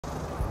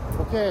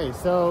Okay,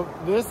 so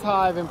this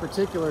hive in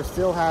particular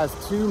still has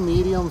 2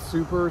 medium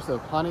supers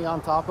of honey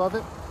on top of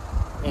it.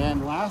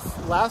 And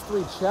last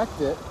we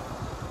checked it,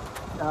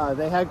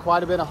 they had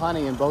quite a bit of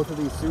honey in both of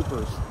these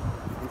supers.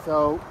 And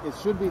so it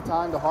should be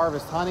time to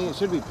harvest honey. It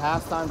should be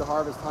past time to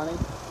harvest honey.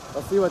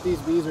 Let's see what these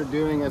bees are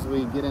doing as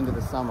we get into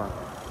the summer.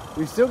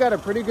 We've still got a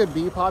pretty good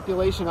bee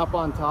population up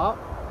on top.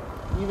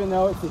 Even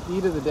though it's the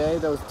heat of the day,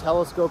 those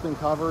telescoping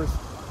covers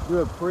do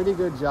a pretty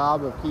good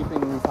job of keeping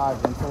these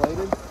hives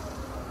insulated.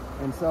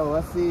 And so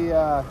let's see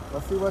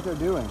what they're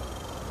doing.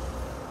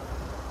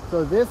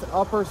 So this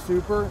upper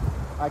super,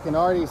 I can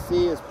already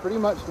see, is pretty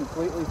much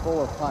completely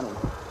full of honey.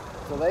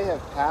 So they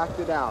have packed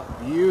it out.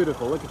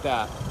 Beautiful, look at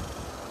that.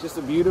 Just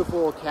a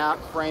beautiful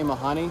capped frame of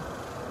honey.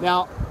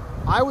 Now,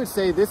 I would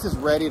say this is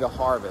ready to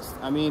harvest.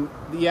 I mean,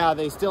 yeah,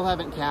 they still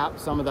haven't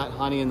capped some of that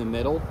honey in the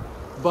middle,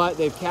 but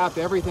they've capped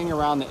everything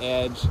around the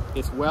edge.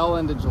 It's well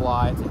into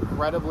July, it's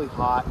incredibly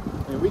hot.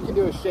 I mean, we can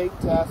do a shake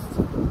test,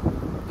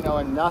 you know,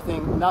 and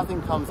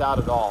nothing comes out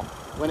at all.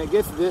 When it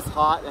gets this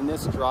hot and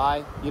this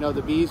dry, you know,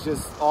 the bees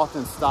just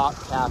often stop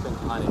capping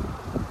honey.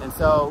 And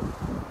so,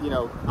 you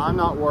know, I'm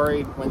not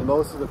worried when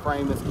most of the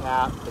frame is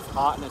capped, it's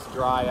hot and it's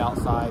dry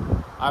outside.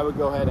 I would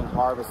go ahead and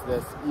harvest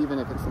this even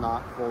if it's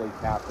not fully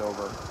capped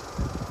over.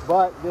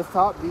 But this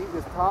top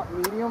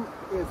medium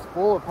is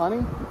full of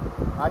honey.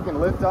 I can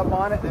lift up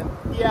on it and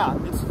yeah,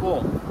 it's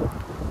full.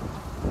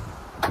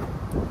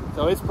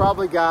 So it's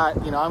probably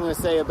got, you know, I'm gonna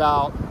say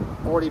about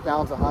 40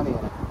 pounds of honey in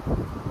it.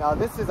 Now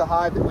this is a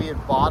hive that we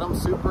had bottom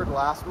supered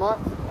last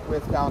month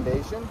with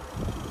foundation.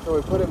 So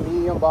we put a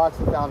medium box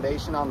of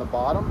foundation on the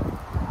bottom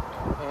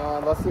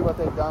and let's see what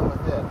they've done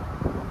with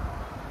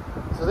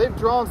it. So they've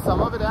drawn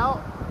some of it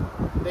out.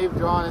 They've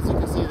drawn, as you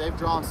can see, they've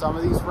drawn some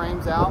of these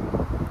frames out,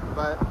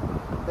 but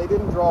they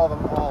didn't draw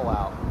them all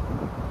out.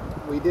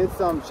 We did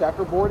some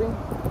checkerboarding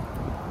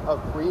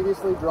of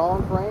previously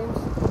drawn frames,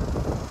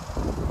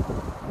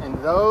 and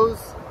those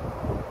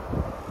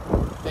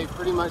they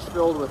pretty much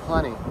filled with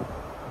honey.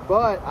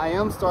 But I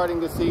am starting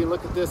to see,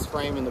 look at this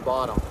frame in the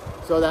bottom.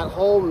 So that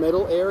whole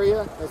middle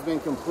area has been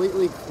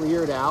completely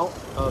cleared out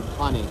of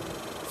honey.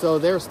 So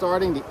they're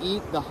starting to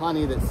eat the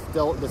honey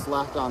that's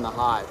left on the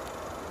hive.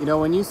 You know,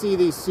 when you see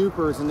these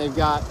supers and they've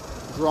got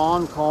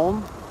drawn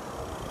comb,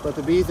 but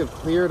the bees have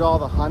cleared all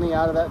the honey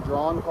out of that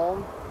drawn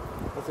comb,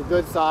 it's a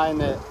good sign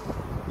that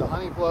the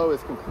honey flow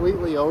is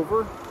completely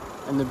over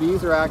and the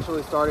bees are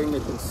actually starting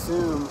to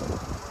consume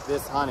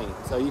this honey.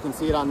 So you can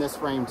see it on this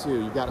frame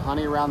too. You've got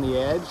honey around the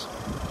edge,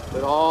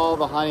 but all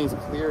the honey's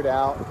cleared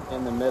out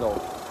in the middle.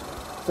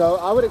 So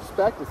I would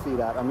expect to see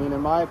that. I mean,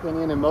 in my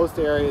opinion, in most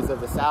areas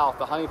of the South,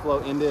 the honey flow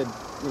ended,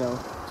 you know,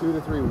 2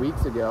 to 3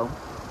 weeks ago.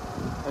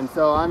 And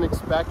so I'm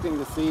expecting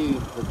to see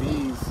the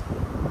bees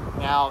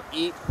now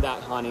eat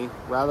that honey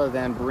rather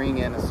than bring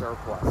in a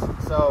surplus.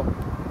 So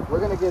we're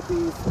gonna get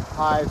these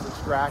hives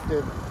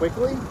extracted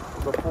quickly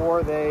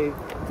before they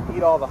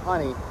eat all the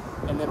honey.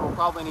 And then we'll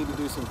probably need to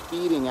do some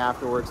feeding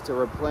afterwards to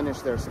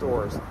replenish their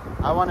stores.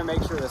 I want to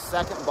make sure the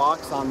second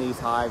box on these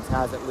hives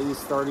has at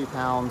least 30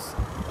 pounds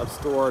of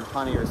stored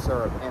honey or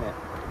syrup in it.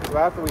 So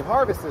after we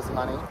harvest this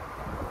honey,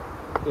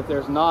 if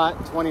there's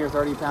not 20 or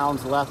 30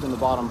 pounds left in the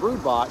bottom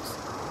brood box,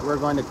 we're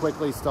going to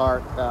quickly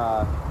start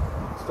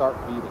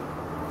feeding.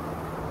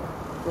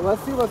 So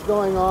let's see what's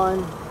going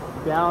on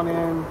down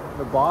in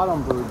the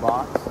bottom brood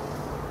box.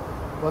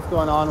 What's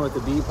going on with the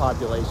bee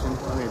population.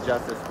 Let me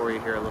adjust this for you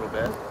here a little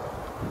bit.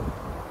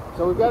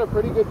 So we've got a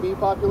pretty good bee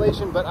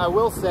population, but I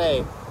will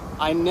say,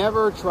 I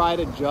never try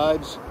to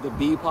judge the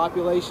bee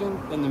population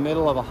in the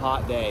middle of a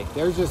hot day.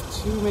 There's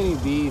just too many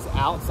bees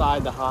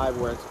outside the hive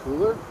where it's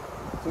cooler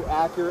to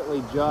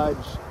accurately judge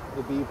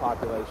the bee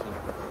population.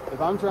 If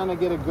I'm trying to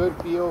get a good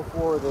feel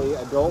for the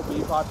adult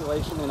bee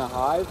population in a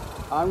hive,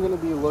 I'm going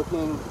to be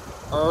looking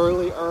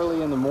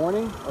early in the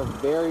morning or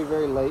very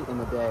late in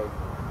the day.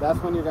 That's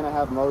when you're going to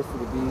have most of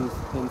the bees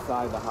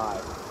inside the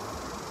hive.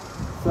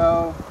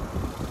 So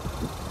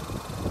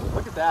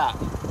look at that.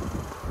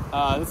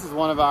 This is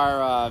one of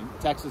our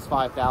Texas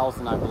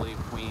 5000, I believe,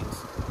 queens.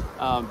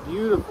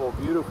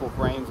 Beautiful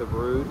frames of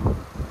brood.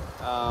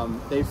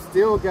 They've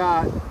still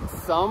got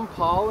some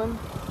pollen,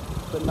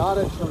 but not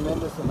a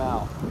tremendous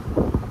amount.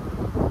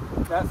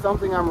 That's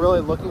something I'm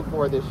really looking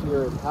for this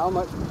year, is how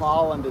much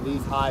pollen do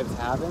these hives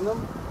have in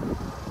them?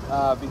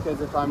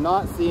 Because if I'm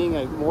not seeing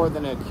more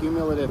than a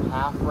cumulative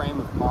half frame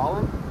of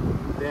pollen,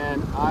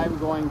 then I'm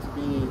going to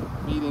be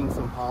feeding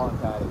some pollen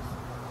patties.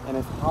 And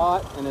as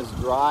hot and as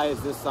dry as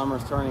this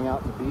summer's turning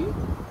out to be,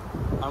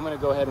 I'm going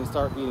to go ahead and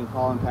start feeding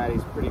pollen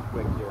patties pretty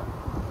quick here.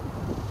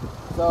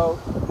 So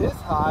this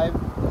hive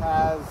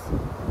has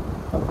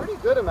a pretty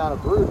good amount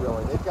of brood,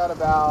 really. They've got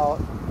about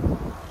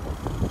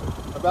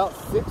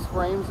 6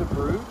 frames of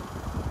brood,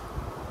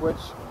 which,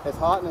 as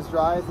hot and as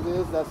dry as it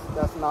is,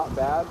 that's not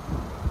bad.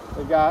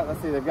 They've got, let's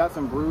see, they've got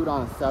some brood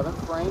on a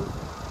 7th frame.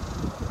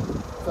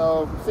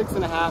 So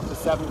 6.5 to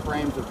 7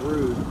 frames of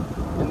brood.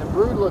 And the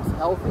brood looks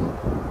healthy,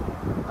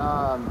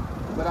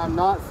 but I'm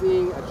not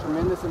seeing a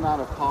tremendous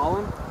amount of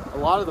pollen. A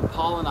lot of the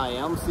pollen I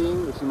am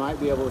seeing, which you might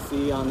be able to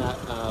see on that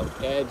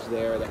edge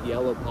there, that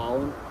yellow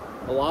pollen,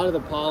 a lot of the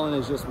pollen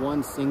is just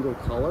one single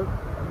color,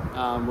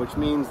 which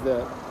means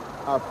that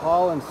our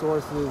pollen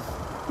sources,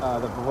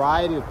 the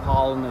variety of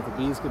pollen that the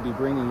bees could be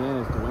bringing in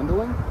is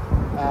dwindling.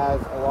 As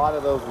a lot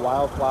of those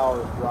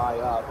wildflowers dry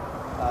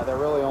up, they're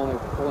really only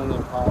pulling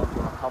in pollen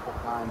from a couple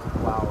kinds of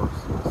flowers.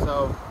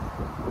 So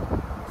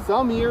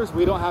some years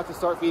we don't have to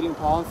start feeding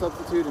pollen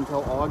substitute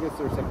until August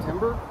or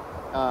September.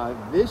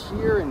 This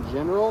year in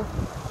general,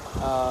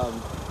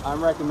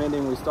 I'm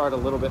recommending we start a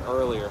little bit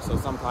earlier, so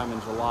sometime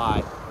in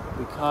July,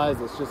 because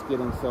it's just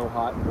getting so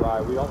hot and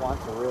dry. We don't want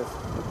to risk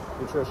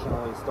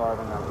nutritionally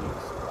starving our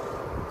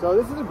bees. So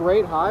this is a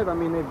great hive. I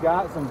mean, they've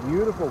got some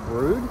beautiful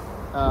brood.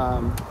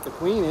 The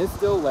queen is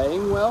still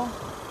laying well,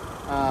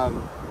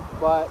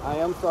 but I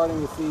am starting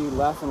to see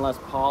less and less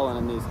pollen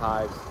in these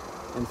hives.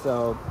 And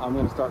so I'm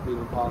going to start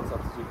feeding pollen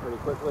substitute pretty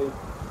quickly.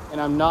 And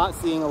I'm not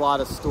seeing a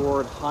lot of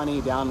stored honey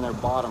down in their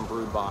bottom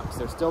brood box.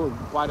 There's still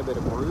quite a bit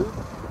of brood,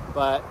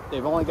 but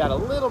they've only got a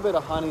little bit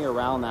of honey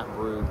around that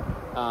brood.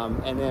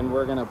 And then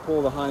we're going to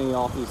pull the honey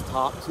off these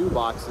top 2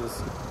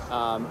 boxes,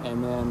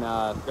 and then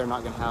they're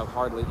not going to have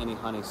hardly any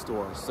honey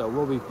stores. So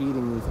we'll be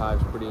feeding these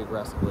hives pretty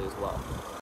aggressively as well.